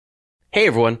Hey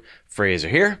everyone, Fraser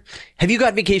here. Have you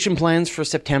got vacation plans for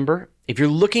September? If you're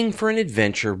looking for an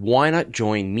adventure, why not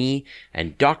join me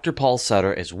and Dr. Paul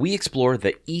Sutter as we explore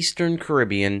the Eastern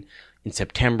Caribbean in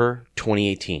September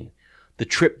 2018. The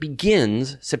trip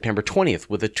begins September 20th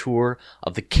with a tour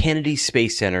of the Kennedy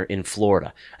Space Center in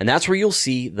Florida. And that's where you'll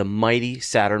see the mighty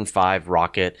Saturn V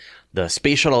rocket, the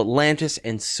Space Shuttle Atlantis,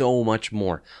 and so much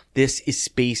more. This is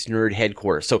Space Nerd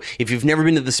headquarters. So if you've never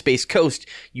been to the Space Coast,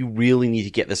 you really need to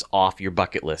get this off your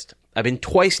bucket list. I've been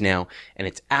twice now, and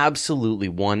it's absolutely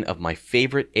one of my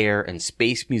favorite air and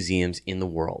space museums in the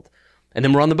world. And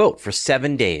then we're on the boat for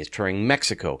 7 days, touring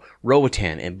Mexico,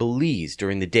 Roatan, and Belize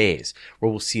during the days,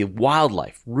 where we'll see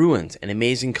wildlife, ruins, and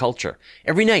amazing culture.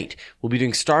 Every night, we'll be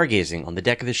doing stargazing on the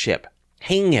deck of the ship,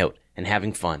 hanging out, and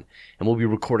having fun. And we'll be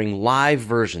recording live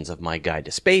versions of my Guide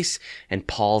to Space and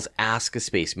Paul's Ask a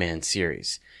Spaceman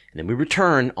series. And then we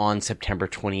return on September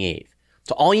 28th.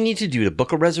 So all you need to do to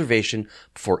book a reservation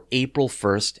before April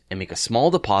 1st and make a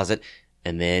small deposit,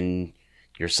 and then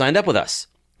you're signed up with us.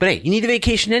 But hey, you need a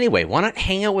vacation anyway. Why not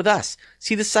hang out with us,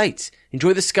 see the sights,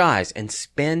 enjoy the skies, and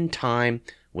spend time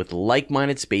with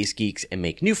like-minded space geeks and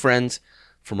make new friends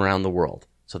from around the world?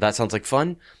 So that sounds like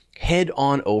fun? Head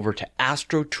on over to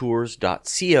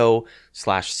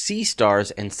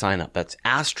astrotours.co/seastars and sign up. That's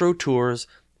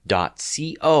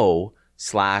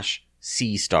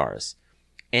astrotours.co/seastars.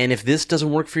 And if this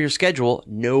doesn't work for your schedule,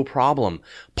 no problem.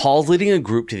 Paul's leading a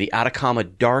group to the Atacama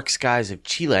dark skies of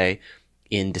Chile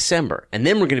in December. And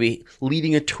then we're going to be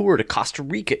leading a tour to Costa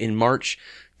Rica in March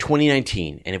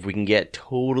 2019. And if we can get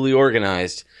totally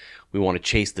organized, we want to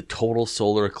chase the total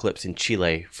solar eclipse in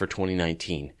Chile for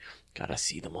 2019. Gotta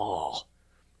see them all.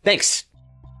 Thanks.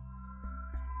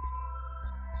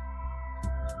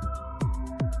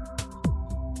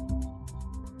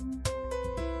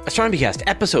 Astronomycast,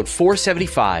 episode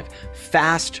 475,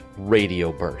 Fast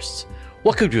Radio Bursts.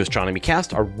 Welcome to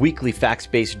Astronomycast, our weekly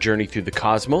facts-based journey through the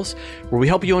cosmos, where we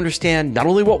help you understand not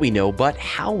only what we know, but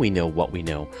how we know what we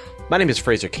know. My name is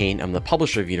Fraser Cain. I'm the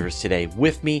publisher of Universe Today.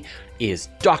 With me is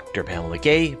Dr. Pamela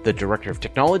Gay, the Director of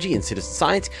Technology and Citizen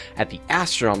Science at the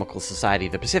Astronomical Society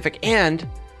of the Pacific, and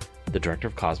the Director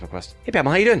of CosmoQuest. Hey,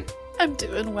 Pamela, how you doing? I'm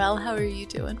doing well. How are you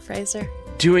doing, Fraser?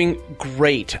 Doing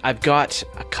great. I've got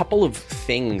a couple of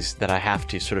things that I have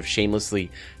to sort of shamelessly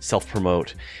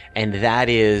self-promote, and that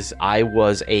is I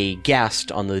was a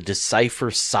guest on the Decipher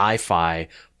Sci-Fi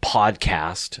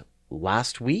podcast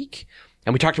last week,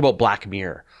 and we talked about Black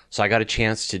Mirror. So I got a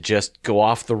chance to just go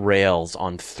off the rails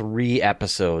on 3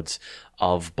 episodes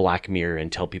of Black Mirror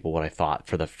and tell people what I thought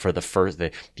for the first,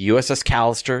 the USS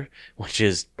Callister, which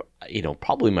is,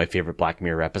 probably my favorite Black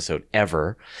Mirror episode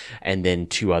ever. And then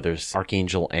 2 others,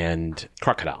 Archangel and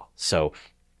Crocodile. So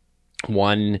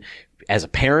one, as a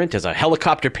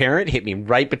helicopter parent, hit me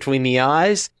right between the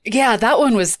eyes. Yeah, that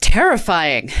one was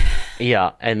terrifying.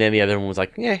 Yeah. And then the other one was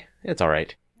like, yeah, it's all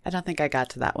right. I don't think I got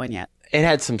to that one yet. It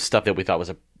had some stuff that we thought was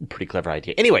a pretty clever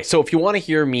idea. Anyway, so if you want to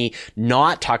hear me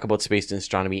not talk about space and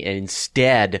astronomy and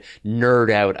instead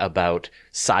nerd out about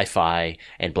sci-fi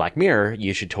and Black Mirror,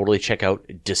 you should totally check out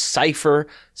Decipher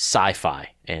Sci-Fi.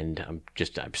 And I'm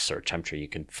sure you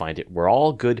can find it where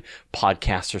all good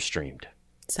podcasts are streamed.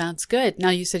 Sounds good. Now,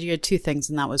 you said you had 2 things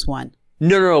and that was one.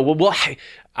 No. Well,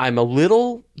 I'm a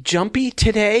little jumpy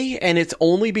today, and it's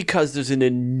only because there's an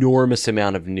enormous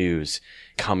amount of news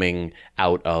coming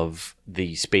out of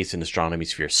the space and astronomy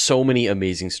sphere. So many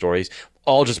amazing stories,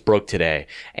 all just broke today,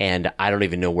 and I don't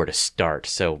even know where to start.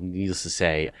 So needless to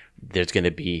say, there's going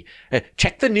to be...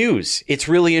 check the news. It's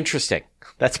really interesting.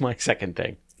 That's my second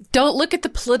thing. Don't look at the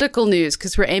political news,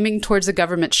 because we're aiming towards a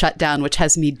government shutdown, which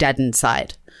has me dead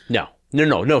inside. No.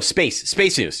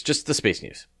 Space news. Just the space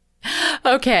news.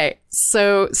 Okay,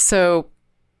 so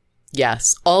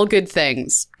yes, all good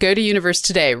things. Go to Universe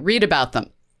Today, read about them.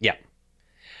 Yeah.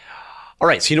 All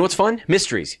right, so you know what's fun?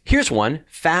 Mysteries. Here's one,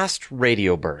 fast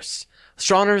radio bursts.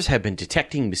 Astronomers have been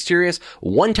detecting mysterious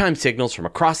one-time signals from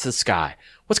across the sky.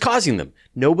 What's causing them?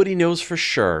 Nobody knows for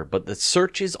sure, but the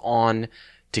search is on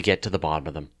to get to the bottom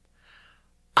of them.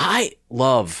 I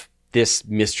love this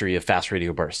mystery of fast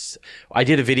radio bursts. I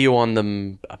did a video on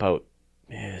them about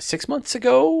 6 months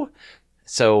ago,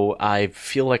 so I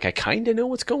feel like I kind of know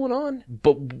what's going on.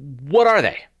 But what are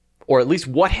they? Or at least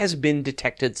what has been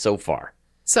detected so far?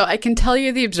 So I can tell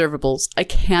you the observables. I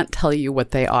can't tell you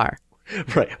what they are.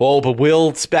 Right. Well, but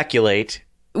we'll speculate.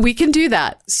 We can do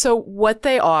that. So what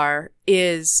they are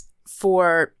is,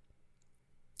 for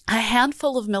a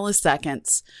handful of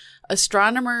milliseconds,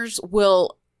 astronomers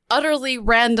will utterly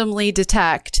randomly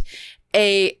detect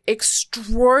a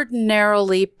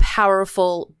extraordinarily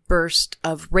powerful burst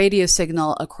of radio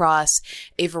signal across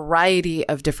a variety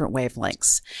of different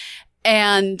wavelengths.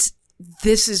 And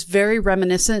this is very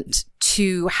reminiscent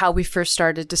to how we first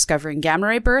started discovering gamma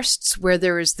ray bursts, where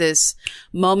there was this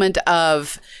moment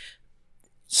of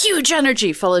huge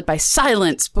energy followed by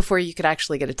silence before you could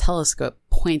actually get a telescope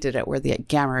pointed at where the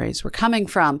gamma rays were coming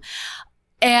from.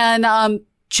 And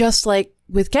just like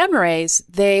with gamma rays,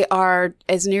 they are,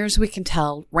 as near as we can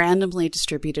tell, randomly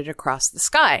distributed across the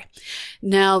sky.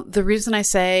 Now, the reason I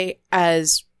say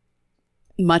as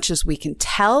much as we can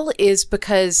tell is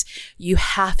because you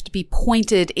have to be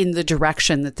pointed in the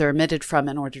direction that they're emitted from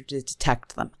in order to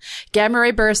detect them. Gamma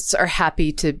ray bursts are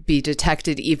happy to be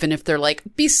detected even if they're like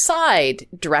beside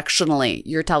directionally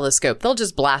your telescope. They'll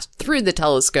just blast through the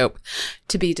telescope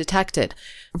to be detected.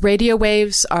 Radio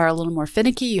waves are a little more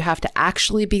finicky. You have to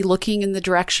actually be looking in the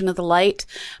direction of the light.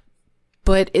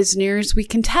 But as near as we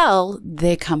can tell,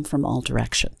 they come from all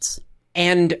directions.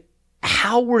 And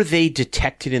how were they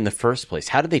detected in the first place?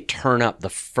 How did they turn up the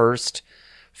first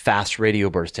fast radio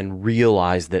burst and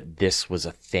realize that this was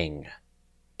a thing?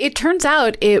 It turns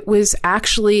out it was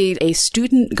actually a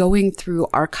student going through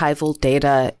archival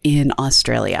data in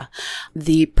Australia.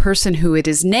 The person who it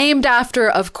is named after,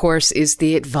 of course, is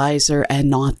the advisor and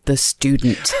not the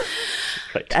student.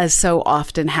 Right. As so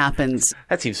often happens.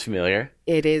 That seems familiar.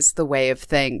 It is the way of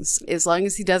things. As long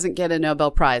as he doesn't get a Nobel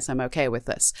Prize, I'm okay with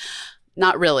this.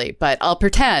 Not really, but I'll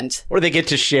pretend. Or they get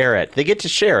to share it. They get to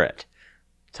share it.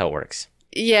 That's how it works.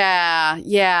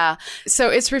 Yeah. So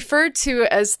it's referred to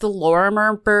as the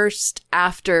Lorimer burst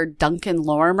after Duncan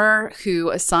Lorimer, who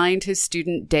assigned his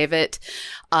student David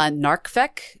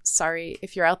Narkvek. Sorry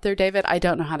if you're out there, David. I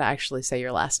don't know how to actually say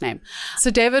your last name.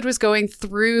 So David was going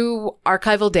through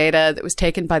archival data that was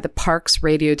taken by the Parkes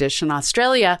radio dish in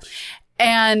Australia.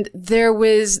 And there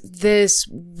was this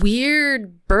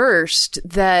weird burst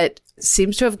that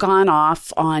seems to have gone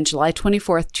off on July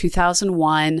 24th,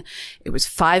 2001. It was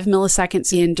 5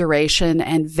 milliseconds in duration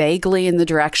and vaguely in the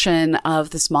direction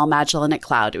of the Small Magellanic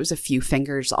Cloud. It was a few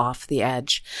fingers off the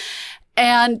edge.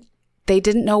 And they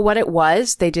didn't know what it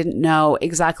was. They didn't know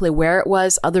exactly where it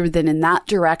was other than in that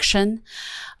direction.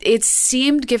 It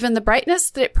seemed, given the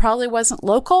brightness, that it probably wasn't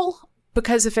local.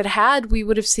 Because if it had, we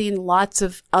would have seen lots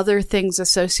of other things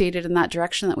associated in that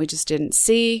direction that we just didn't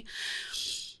see.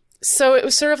 So it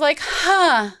was sort of like,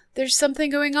 there's something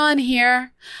going on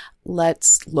here.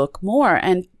 Let's look more.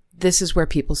 And this is where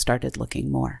people started looking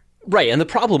more. Right. And the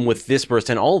problem with this burst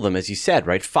and all of them, as you said,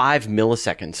 right, 5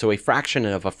 milliseconds. So a fraction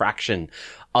of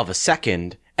a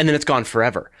second, and then it's gone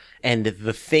forever. And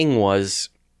the thing was,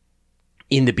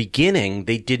 in the beginning,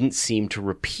 they didn't seem to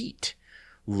repeat.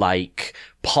 Like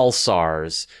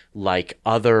pulsars, like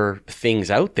other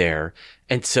things out there.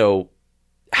 And so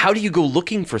how do you go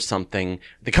looking for something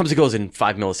that comes and goes in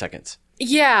 5 milliseconds?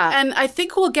 Yeah. And I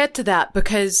think we'll get to that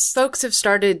because folks have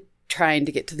started trying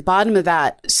to get to the bottom of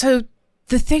that. So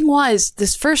the thing was,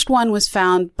 this first one was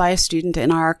found by a student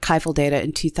in our archival data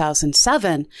in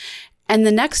 2007. And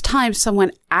the next time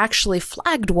someone actually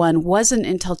flagged one wasn't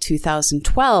until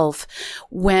 2012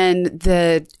 when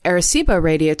the Arecibo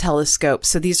radio telescope,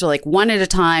 so these are like one at a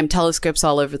time telescopes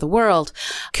all over the world,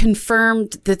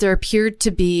 confirmed that there appeared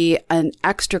to be an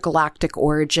extragalactic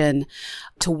origin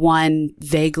to one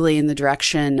vaguely in the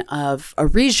direction of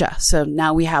Aresia. So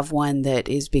now we have one that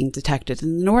is being detected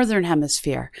in the northern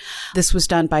hemisphere. This was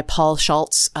done by Paul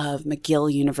Schultz of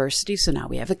McGill University. So now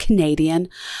we have a Canadian.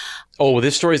 Oh,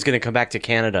 this story is going to come back to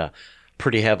Canada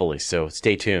pretty heavily, so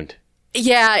stay tuned.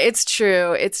 Yeah, it's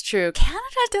true. It's true.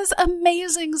 Canada does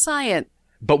amazing science.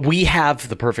 But we have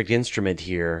the perfect instrument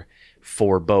here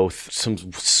for both some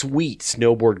sweet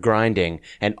snowboard grinding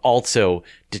and also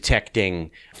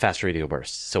detecting fast radio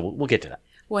bursts. So we'll get to that.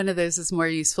 One of those is more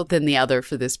useful than the other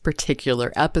for this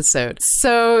particular episode.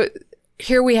 So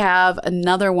here we have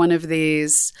another one of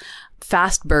these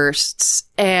fast bursts,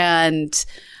 and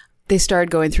they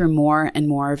started going through more and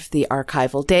more of the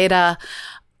archival data.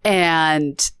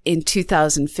 And in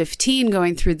 2015,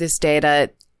 going through this data,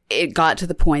 it got to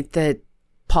the point that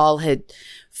Paul had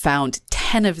found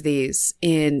 10 of these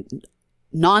in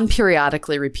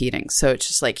non-periodically repeating. So it's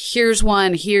just like, here's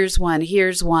one, here's one,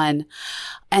 here's one.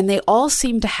 And they all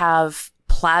seem to have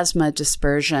plasma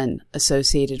dispersion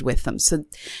associated with them. So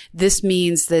this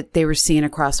means that they were seen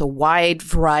across a wide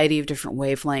variety of different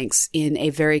wavelengths in a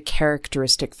very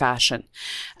characteristic fashion.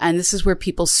 And this is where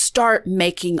people start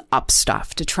making up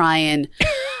stuff to try and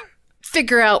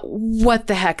figure out what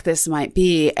the heck this might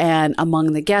be. And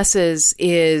among the guesses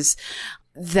is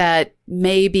that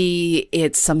maybe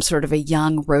it's some sort of a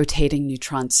young rotating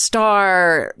neutron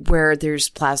star where there's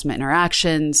plasma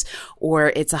interactions,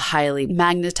 or it's a highly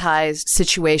magnetized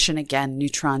situation. Again,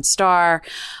 neutron star.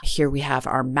 Here we have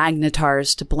our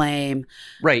magnetars to blame.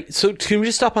 Right. So can we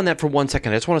just stop on that for 1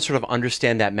 second? I just want to sort of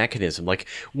understand that mechanism. Like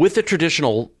with the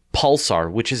traditional pulsar,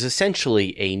 which is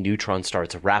essentially a neutron star,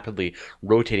 it's a rapidly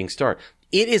rotating star.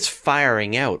 It is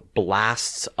firing out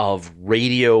blasts of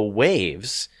radio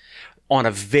waves on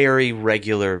a very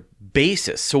regular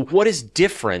basis. So what is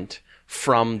different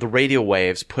from the radio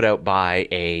waves put out by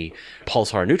a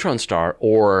pulsar neutron star,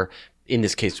 or in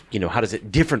this case, how does it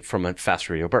different from a fast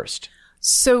radio burst?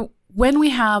 So when we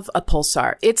have a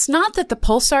pulsar, it's not that the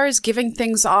pulsar is giving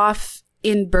things off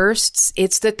in bursts,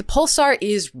 it's that the pulsar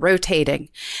is rotating.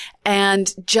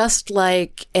 And just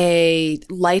like a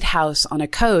lighthouse on a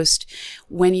coast,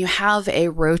 when you have a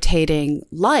rotating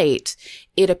light,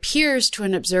 it appears to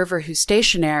an observer who's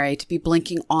stationary to be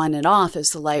blinking on and off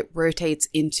as the light rotates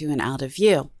into and out of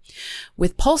view.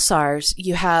 With pulsars,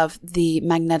 you have the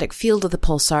magnetic field of the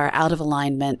pulsar out of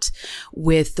alignment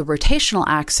with the rotational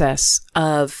axis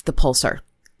of the pulsar.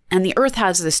 And the Earth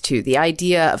has this too, the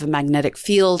idea of a magnetic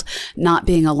field not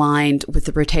being aligned with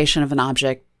the rotation of an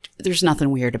object. There's nothing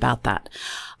weird about that.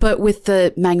 But with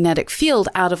the magnetic field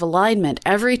out of alignment,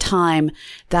 every time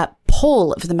that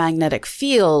pole of the magnetic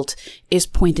field is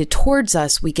pointed towards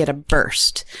us, we get a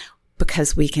burst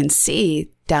because we can see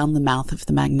down the mouth of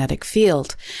the magnetic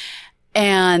field.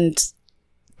 And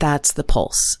that's the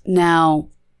pulse. Now,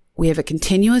 we have a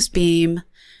continuous beam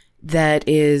that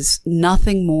is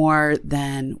nothing more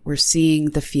than we're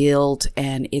seeing the field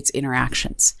and its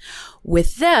interactions.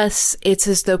 With this, it's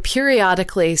as though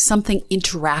periodically something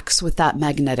interacts with that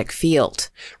magnetic field.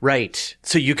 Right.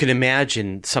 So you can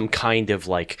imagine some kind of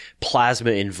like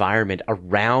plasma environment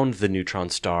around the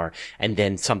neutron star, and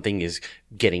then something is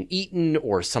getting eaten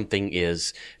or something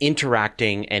is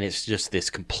interacting, and it's just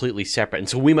this completely separate. And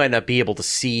so we might not be able to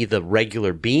see the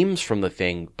regular beams from the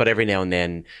thing, but every now and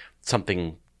then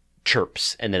something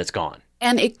chirps and then it's gone.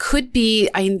 And it could be,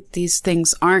 these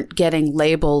things aren't getting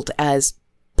labeled as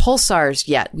pulsars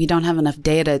yet. We don't have enough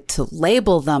data to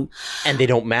label them. And they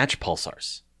don't match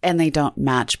pulsars. And they don't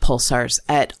match pulsars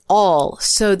at all.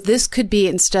 So this could be,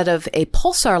 instead of a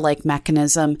pulsar-like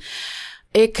mechanism,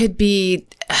 it could be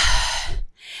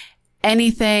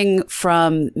anything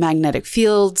from magnetic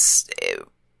fields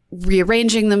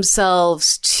rearranging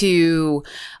themselves to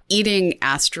eating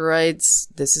asteroids.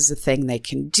 This is a thing they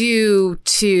can do.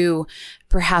 To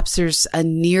perhaps there's a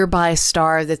nearby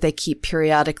star that they keep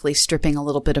periodically stripping a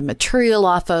little bit of material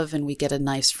off of, and we get a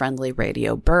nice friendly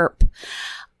radio burp.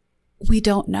 We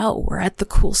don't know. We're at the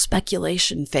cool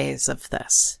speculation phase of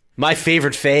this. My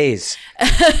favorite phase.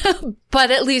 But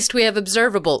at least we have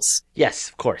observables. Yes,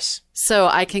 of course. So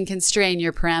I can constrain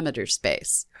your parameter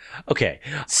space. Okay.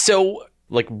 So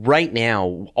like right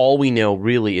now, all we know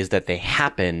really is that they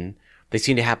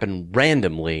seem to happen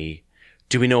randomly.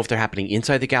 Do we know if they're happening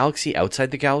inside the galaxy,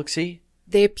 outside the galaxy?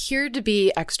 They appear to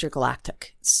be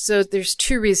extragalactic. So there's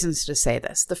two reasons to say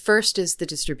this. The first is the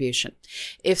distribution.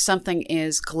 If something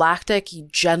is galactic, you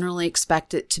generally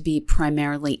expect it to be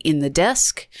primarily in the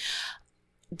disk.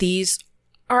 These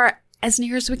are, as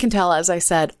near as we can tell, as I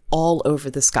said, all over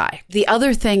the sky. The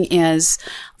other thing is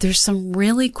there's some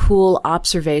really cool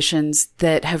observations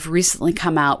that have recently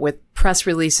come out with press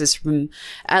releases from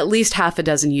at least half a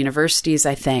dozen universities,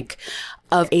 I think,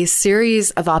 of a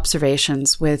series of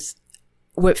observations with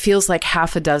what feels like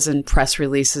half a dozen press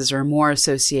releases or more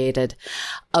associated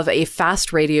of a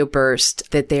fast radio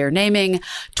burst that they are naming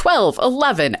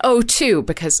 121102,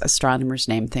 because astronomers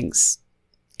name things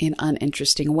in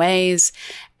uninteresting ways.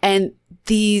 And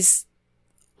these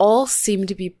all seem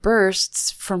to be bursts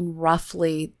from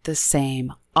roughly the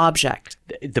same object.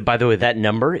 By the way, that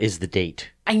number is the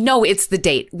date. I know it's the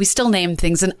date. We still name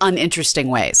things in uninteresting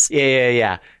ways.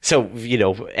 Yeah. So,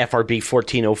 FRB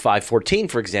 140514,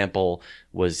 for example,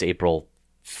 was April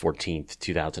 14th,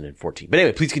 2014. But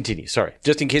anyway, please continue. Sorry.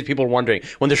 Just in case people are wondering,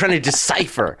 when they're trying to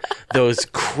decipher those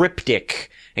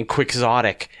cryptic and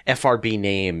quixotic FRB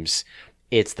names,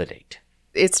 it's the date.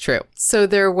 It's true. So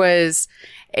there was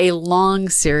a long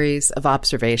series of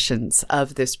observations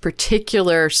of this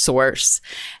particular source,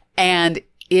 and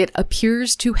it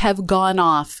appears to have gone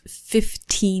off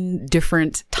 15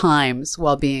 different times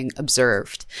while being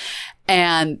observed.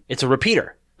 And it's a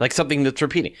repeater, like something that's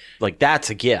repeating. Like that's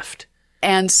a gift.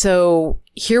 And so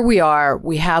here we are.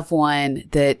 We have one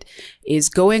that is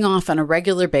going off on a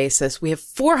regular basis. We have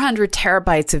 400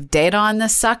 terabytes of data on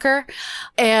this sucker,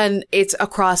 and it's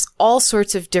across all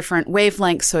sorts of different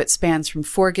wavelengths. So it spans from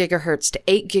 4 gigahertz to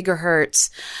 8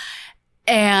 gigahertz.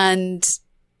 And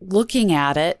looking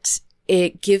at it,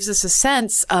 it gives us a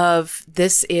sense of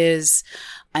this is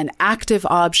an active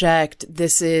object.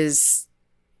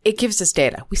 It gives us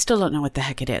data. We still don't know what the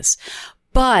heck it is.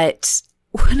 But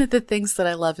one of the things that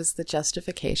I love is the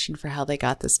justification for how they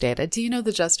got this data. Do you know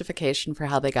the justification for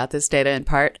how they got this data in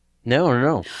part?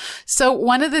 No. So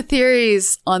one of the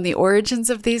theories on the origins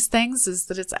of these things is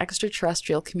that it's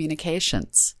extraterrestrial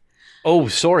communications. Oh,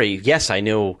 sorry. Yes, I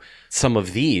know some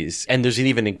of these. And there's an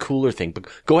even cooler thing. But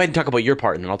go ahead and talk about your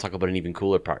part, and then I'll talk about an even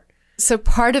cooler part. So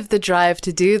part of the drive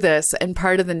to do this and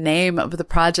part of the name of the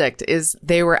project is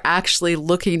they were actually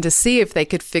looking to see if they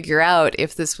could figure out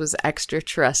if this was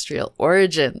extraterrestrial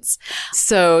origins.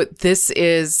 So this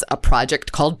is a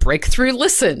project called Breakthrough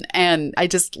Listen. And I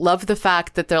just love the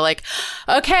fact that they're like,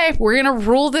 okay, we're going to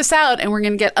rule this out and we're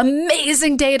going to get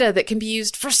amazing data that can be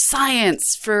used for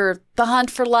science, for the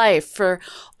hunt for life, for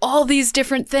all these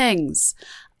different things.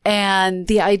 And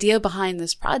the idea behind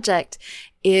this project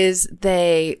is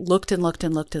they looked and looked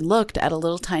and looked and looked at a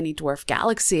little tiny dwarf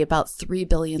galaxy about 3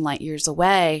 billion light years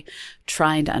away,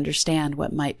 trying to understand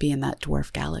what might be in that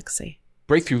dwarf galaxy.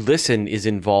 Breakthrough Listen is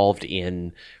involved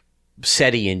in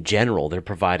SETI in general. They're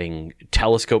providing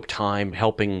telescope time,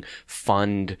 helping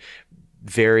fund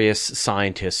various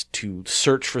scientists to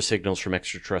search for signals from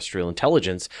extraterrestrial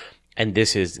intelligence. And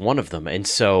this is one of them. And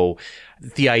so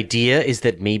the idea is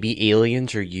that maybe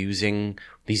aliens are using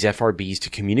these FRBs to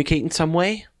communicate in some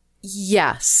way?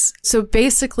 Yes. So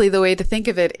basically the way to think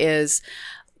of it is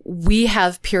we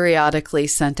have periodically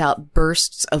sent out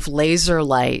bursts of laser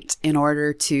light in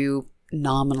order to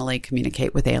nominally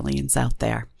communicate with aliens out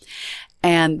there.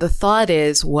 And the thought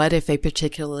is, what if a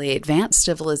particularly advanced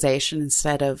civilization,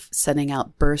 instead of sending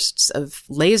out bursts of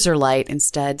laser light,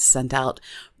 instead sent out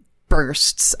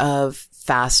bursts of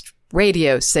fast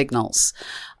radio signals?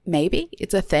 Maybe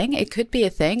it's a thing. It could be a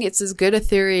thing. It's as good a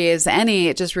theory as any.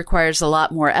 It just requires a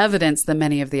lot more evidence than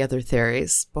many of the other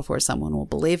theories before someone will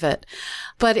believe it.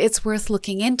 But it's worth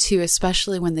looking into,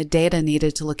 especially when the data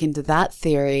needed to look into that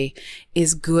theory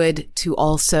is good to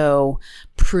also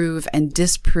prove and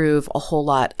disprove a whole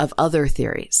lot of other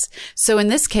theories. So in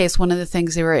this case, one of the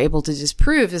things they were able to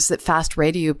disprove is that fast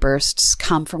radio bursts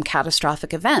come from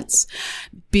catastrophic events.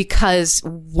 Because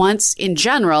once in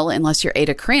general, unless you're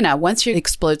Eta Carina, once you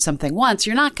explode something once,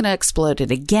 you're not going to explode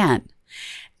it again.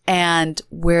 And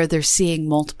where they're seeing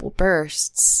multiple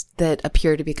bursts that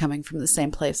appear to be coming from the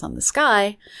same place on the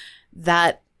sky,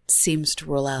 that seems to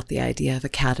rule out the idea of a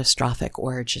catastrophic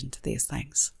origin to these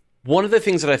things. One of the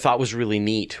things that I thought was really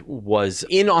neat was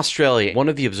in Australia, one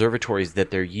of the observatories that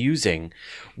they're using,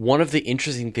 one of the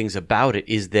interesting things about it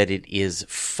is that it is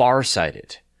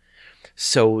farsighted.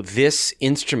 So this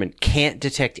instrument can't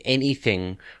detect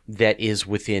anything that is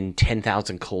within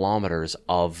 10,000 kilometers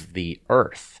of the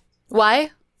Earth. Why?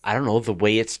 I don't know, the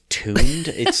way it's tuned.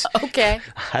 It's okay.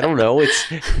 I don't know.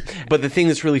 But the thing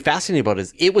that's really fascinating about it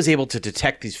is it was able to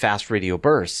detect these fast radio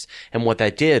bursts. And what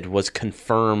that did was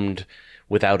confirmed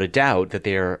without a doubt that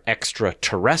they're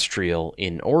extraterrestrial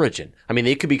in origin. I mean,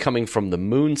 they could be coming from the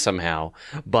moon somehow,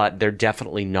 but they're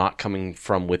definitely not coming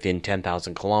from within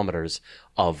 10,000 kilometers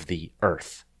of the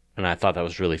Earth. And I thought that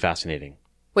was really fascinating.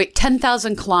 Wait,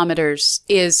 10,000 kilometers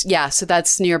is, so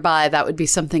that's nearby. That would be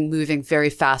something moving very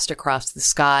fast across the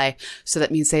sky. So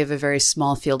that means they have a very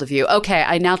small field of view. Okay,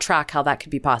 I now track how that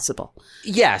could be possible.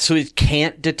 Yeah, so it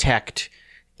can't detect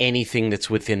anything that's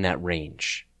within that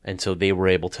range. And so they were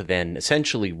able to then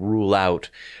essentially rule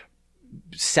out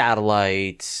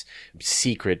satellites,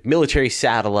 secret military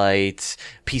satellites,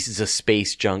 pieces of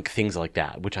space junk, things like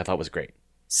that, which I thought was great.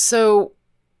 So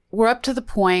we're up to the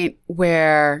point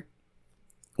where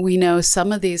we know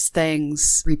some of these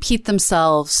things repeat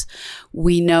themselves.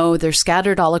 We know they're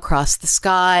scattered all across the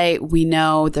sky. We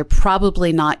know they're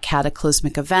probably not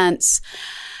cataclysmic events.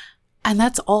 And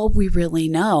that's all we really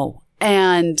know.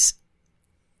 And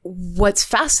what's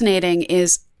fascinating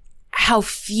is how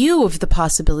few of the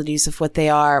possibilities of what they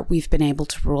are we've been able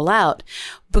to rule out.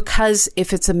 Because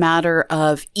if it's a matter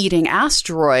of eating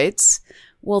asteroids,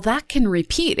 well, that can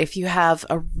repeat if you have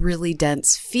a really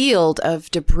dense field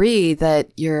of debris that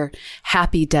your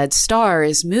happy dead star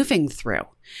is moving through.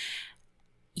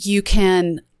 You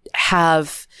can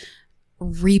have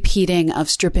repeating of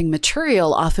stripping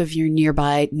material off of your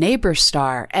nearby neighbor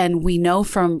star. And we know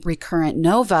from recurrent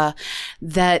nova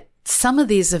that some of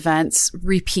these events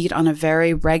repeat on a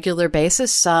very regular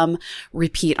basis. Some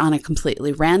repeat on a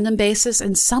completely random basis,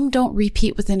 and some don't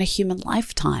repeat within a human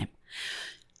lifetime.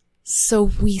 So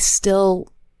we still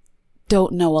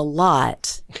don't know a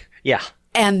lot. Yeah.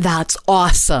 And that's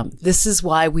awesome. This is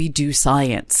why we do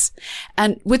science.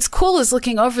 And what's cool is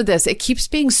looking over this, it keeps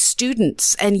being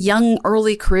students and young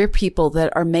early career people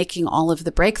that are making all of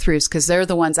the breakthroughs because they're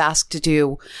the ones asked to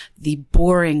do the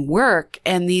boring work.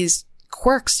 And these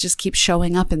quirks just keep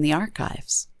showing up in the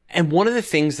archives. And one of the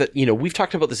things that, we've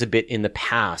talked about this a bit in the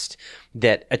past,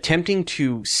 that attempting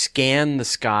to scan the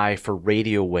sky for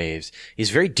radio waves is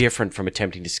very different from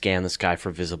attempting to scan the sky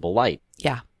for visible light.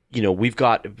 Yeah. We've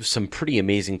got some pretty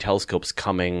amazing telescopes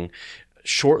coming.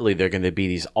 Shortly, they're going to be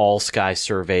these all-sky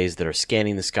surveys that are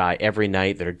scanning the sky every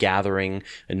night, that are gathering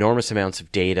enormous amounts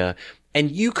of data. And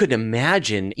you could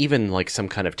imagine even like some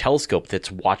kind of telescope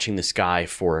that's watching the sky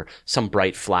for some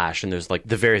bright flash. And there's like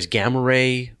the various gamma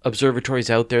ray observatories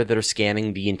out there that are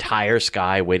scanning the entire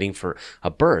sky waiting for a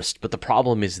burst. But the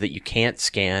problem is that you can't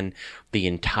scan the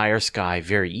entire sky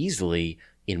very easily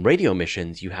in radio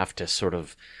missions. You have to sort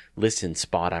of listen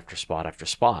spot after spot after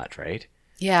spot, right?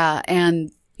 Yeah.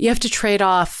 And you have to trade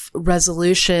off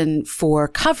resolution for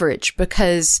coverage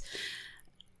because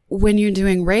when you're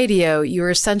doing radio, you're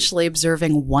essentially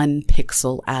observing 1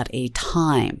 pixel at a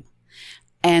time.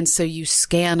 And so you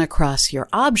scan across your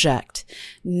object.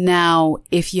 Now,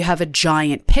 if you have a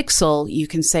giant pixel, you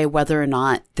can say whether or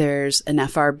not there's an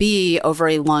FRB over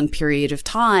a long period of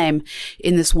time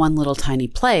in this one little tiny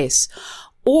place.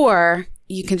 Or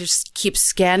you can just keep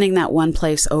scanning that one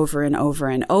place over and over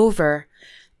and over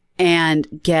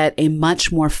and get a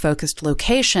much more focused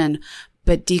location,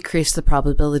 but decrease the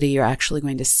probability you're actually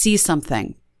going to see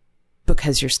something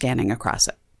because you're scanning across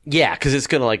it. Yeah, because it's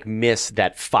going to miss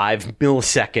that 5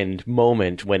 millisecond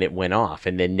moment when it went off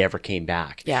and then never came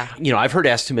back. Yeah. I've heard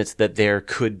estimates that there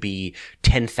could be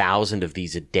 10,000 of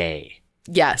these a day.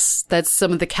 Yes, that's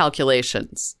some of the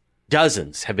calculations.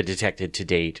 Dozens have been detected to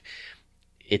date.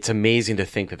 It's amazing to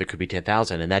think that there could be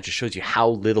 10,000, and that just shows you how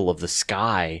little of the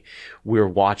sky we're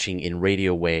watching in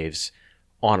radio waves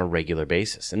on a regular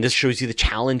basis. And this shows you the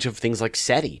challenge of things like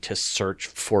SETI to search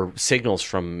for signals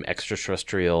from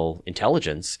extraterrestrial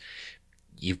intelligence.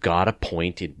 You've got to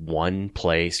point in one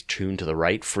place, tune to the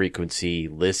right frequency,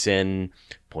 listen,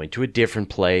 point to a different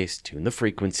place, tune the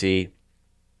frequency.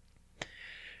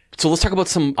 So let's talk about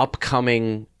some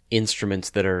upcoming instruments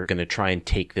that are going to try and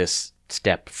take this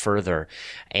step further.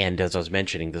 And as I was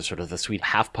mentioning, the sweet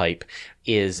half pipe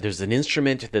there's an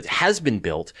instrument that has been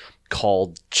built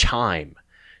called Chime.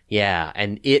 Yeah,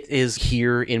 and it is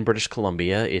here in British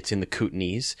Columbia. It's in the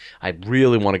Kootenays. I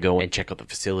really want to go and check out the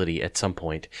facility at some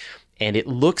point. And it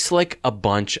looks like a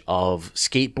bunch of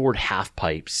skateboard half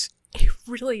pipes. It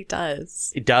really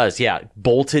does. It does, yeah.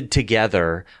 Bolted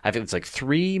together. I think it's like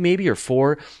 3 maybe or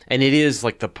 4. And it is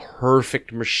like the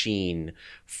perfect machine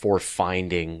for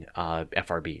finding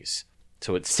FRBs.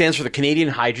 So it stands for the Canadian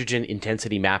Hydrogen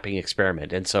Intensity Mapping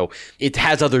Experiment. And so it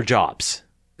has other jobs.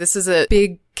 This is a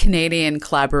big Canadian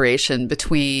collaboration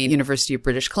between University of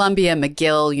British Columbia,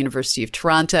 McGill, University of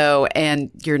Toronto,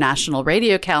 and your National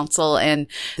Radio Council and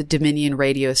the Dominion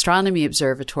Radio Astronomy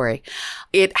Observatory.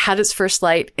 It had its first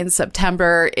light in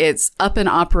September. It's up and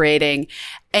operating.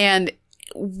 And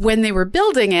when they were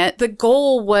building it, the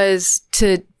goal was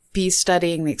to be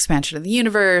studying the expansion of the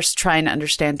universe, trying to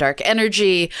understand dark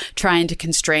energy, trying to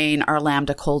constrain our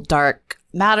lambda cold dark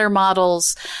matter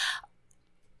models.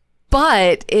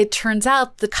 But it turns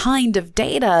out the kind of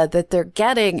data that they're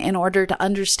getting in order to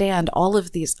understand all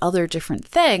of these other different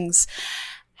things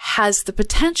has the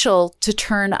potential to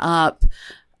turn up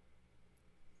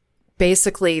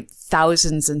basically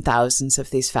thousands and thousands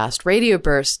of these fast radio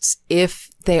bursts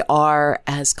if they are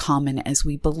as common as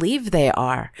we believe they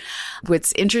are.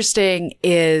 What's interesting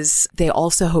is they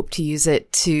also hope to use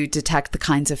it to detect the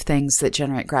kinds of things that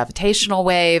generate gravitational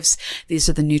waves. These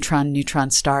are the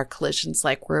neutron-neutron star collisions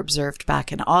like were observed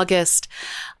back in August.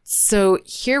 So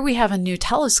here we have a new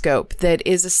telescope that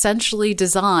is essentially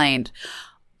designed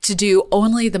to do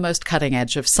only the most cutting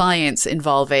edge of science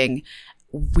involving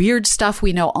weird stuff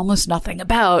we know almost nothing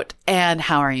about and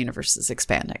how our universe is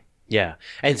expanding. Yeah.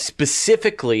 And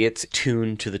specifically, it's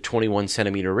tuned to the 21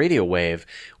 centimeter radio wave,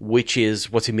 which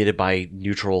is what's emitted by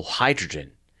neutral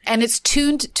hydrogen. And it's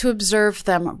tuned to observe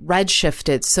them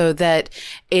redshifted so that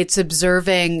it's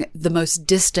observing the most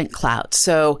distant clouds.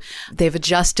 So they've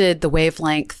adjusted the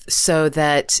wavelength so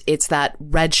that it's that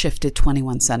redshifted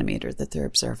 21 centimeter that they're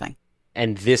observing.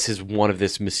 And this is one of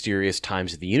this mysterious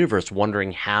times of the universe,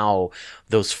 wondering how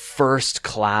those first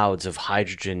clouds of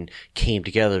hydrogen came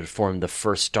together to form the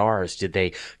first stars. Did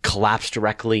they collapse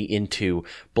directly into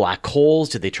black holes?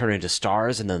 Did they turn into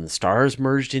stars and then the stars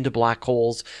merged into black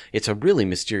holes? It's a really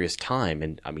mysterious time.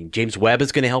 And I mean, James Webb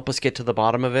is going to help us get to the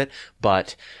bottom of it,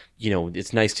 but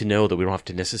it's nice to know that we don't have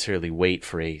to necessarily wait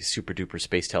for a super duper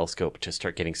space telescope to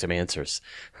start getting some answers.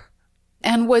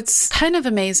 And what's kind of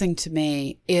amazing to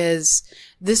me is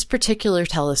this particular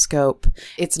telescope,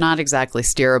 it's not exactly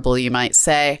steerable, you might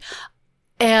say,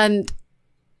 and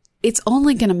it's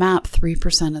only going to map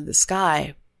 3% of the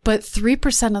sky. But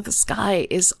 3% of the sky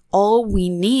is all we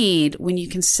need when you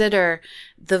consider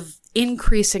the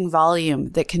increasing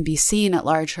volume that can be seen at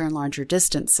larger and larger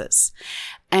distances.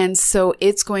 And so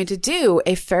it's going to do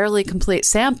a fairly complete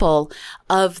sample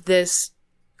of this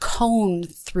cone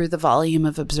through the volume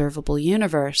of observable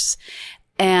universe.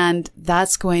 And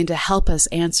that's going to help us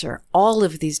answer all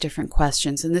of these different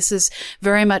questions. And this is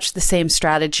very much the same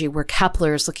strategy where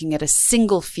Kepler is looking at a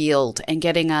single field and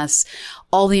getting us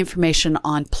all the information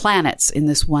on planets in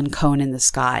this one cone in the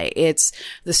sky. It's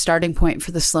the starting point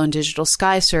for the Sloan Digital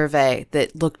Sky Survey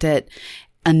that looked at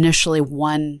initially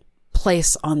one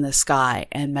place on the sky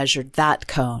and measured that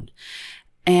cone.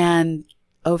 And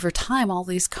over time, all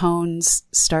these cones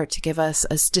start to give us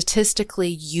a statistically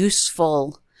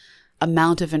useful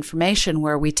amount of information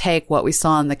where we take what we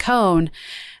saw in the cone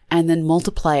and then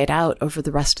multiply it out over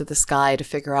the rest of the sky to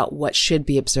figure out what should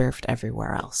be observed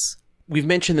everywhere else. We've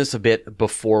mentioned this a bit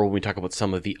before when we talk about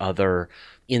some of the other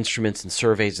instruments and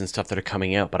surveys and stuff that are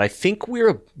coming out, but I think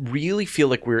really feel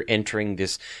like we're entering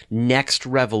this next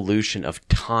revolution of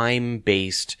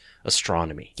time-based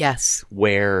astronomy. Yes.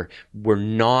 Where we're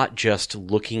not just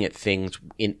looking at things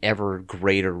in ever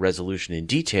greater resolution and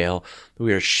detail.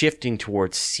 We are shifting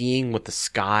towards seeing what the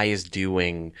sky is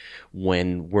doing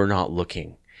when we're not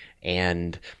looking.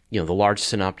 And, the Large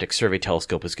Synoptic Survey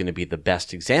Telescope is going to be the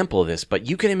best example of this, but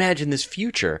you can imagine this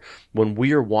future when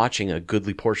we are watching a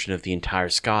goodly portion of the entire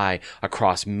sky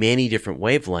across many different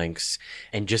wavelengths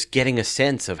and just getting a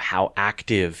sense of how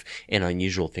active and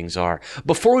unusual things are.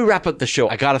 Before we wrap up the show,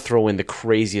 I got to throw in the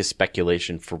craziest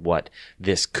speculation for what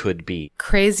this could be.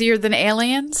 Crazier than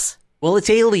aliens? Well, it's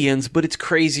aliens, but it's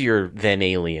crazier than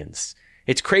aliens.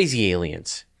 It's crazy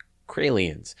aliens.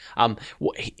 Kralians.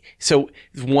 So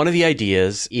one of the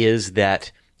ideas is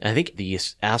that I think the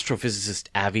astrophysicist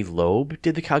Avi Loeb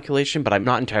did the calculation, but I'm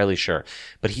not entirely sure.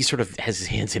 But he sort of has his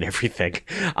hands in everything.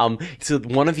 So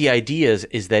one of the ideas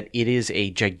is that it is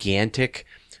a gigantic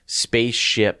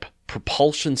spaceship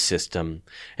propulsion system.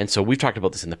 And so we've talked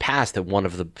about this in the past,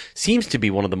 that seems to be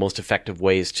one of the most effective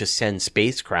ways to send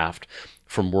spacecraft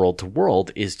from world to world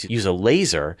is to use a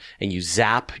laser, and you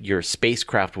zap your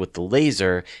spacecraft with the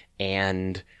laser,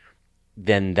 and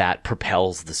then that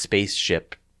propels the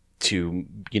spaceship to,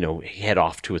 head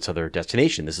off to its other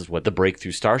destination. This is what the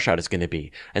breakthrough starshot is going to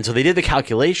be. And so they did the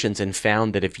calculations and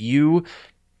found that if you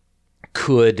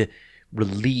could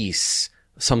release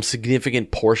some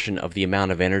significant portion of the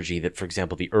amount of energy that, for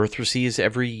example, the Earth receives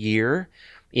every year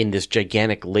in this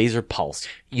gigantic laser pulse,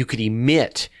 you could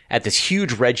emit at this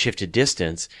huge redshifted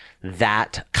distance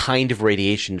that kind of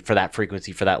radiation for that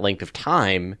frequency for that length of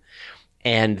time,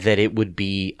 and that it would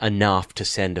be enough to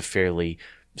send a fairly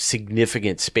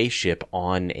significant spaceship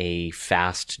on a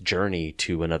fast journey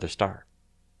to another star,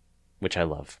 which I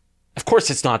love. Of course,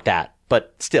 it's not that,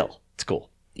 but still, it's cool.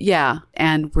 Yeah,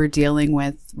 and we're dealing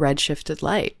with redshifted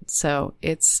light, so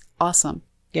it's awesome.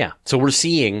 Yeah. So we're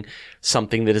seeing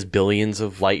something that is billions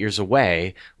of light years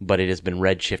away, but it has been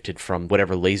redshifted from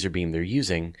whatever laser beam they're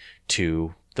using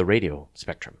to the radio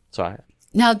spectrum.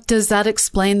 Now, does that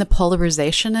explain the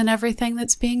polarization and everything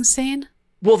that's being seen?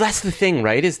 Well, that's the thing,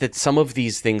 right? Is that some of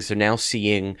these things are now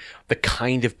seeing the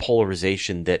kind of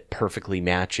polarization that perfectly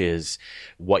matches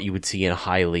what you would see in a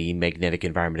highly magnetic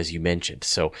environment, as you mentioned.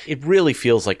 So it really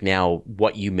feels like now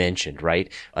what you mentioned,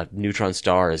 right? A neutron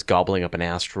star is gobbling up an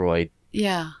asteroid.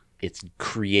 Yeah. It's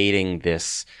creating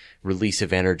this release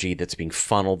of energy that's being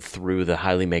funneled through the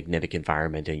highly magnetic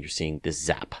environment, and you're seeing this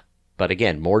zap. But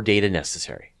again, more data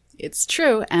necessary. It's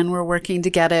true. And we're working to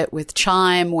get it with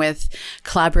CHIME, with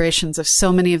collaborations of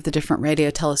so many of the different radio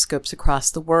telescopes across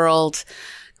the world.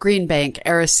 Green Bank,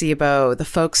 Arecibo, the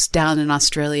folks down in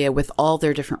Australia with all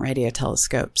their different radio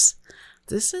telescopes.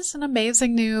 This is an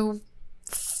amazing new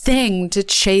thing to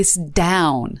chase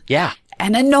down. Yeah.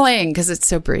 And annoying because it's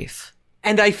so brief.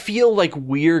 And I feel like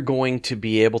we're going to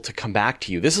be able to come back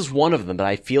to you. This is one of them, but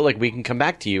I feel like we can come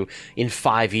back to you in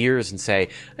 5 years and say,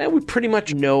 we pretty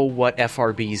much know what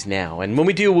FRB's now. And when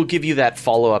we do, we'll give you that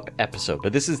follow-up episode.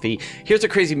 But this is here's a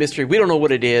crazy mystery. We don't know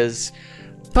what it is.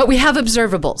 But we have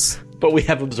observables.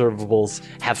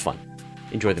 Have fun.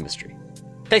 Enjoy the mystery.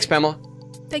 Thanks, Pamela.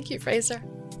 Thank you, Fraser.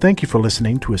 Thank you for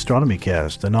listening to Astronomy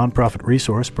Cast, a non-profit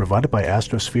resource provided by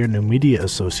Astrosphere New Media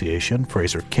Association,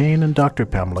 Fraser Cain, and Dr.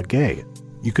 Pamela Gay.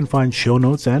 You can find show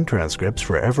notes and transcripts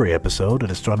for every episode at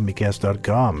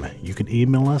astronomycast.com. You can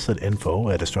email us at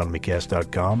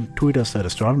info@astronomycast.com, tweet us at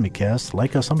astronomycast,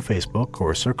 like us on Facebook,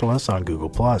 or circle us on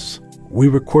Google+. We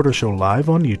record our show live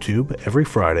on YouTube every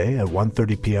Friday at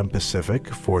 1:30 p.m. Pacific,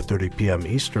 4:30 p.m.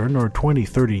 Eastern, or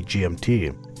 20:30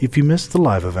 GMT. If you missed the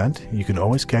live event, you can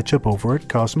always catch up over at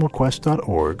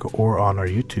cosmoquest.org or on our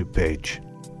YouTube page.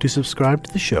 To subscribe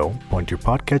to the show, point your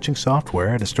podcatching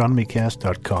software at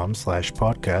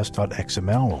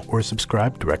astronomycast.com/podcast.xml or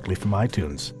subscribe directly from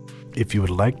iTunes. If you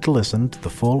would like to listen to the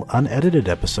full unedited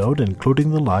episode, including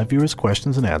the live viewers'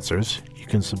 questions and answers, you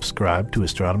can subscribe to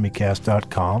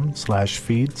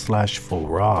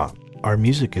astronomycast.com/feed/fullraw. Our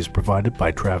music is provided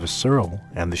by Travis Searle,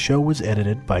 and the show was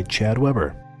edited by Chad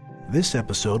Weber. This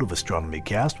episode of Astronomy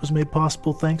Cast was made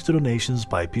possible thanks to donations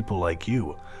by people like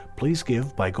you. Please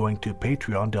give by going to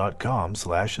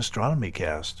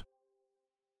patreon.com/astronomycast.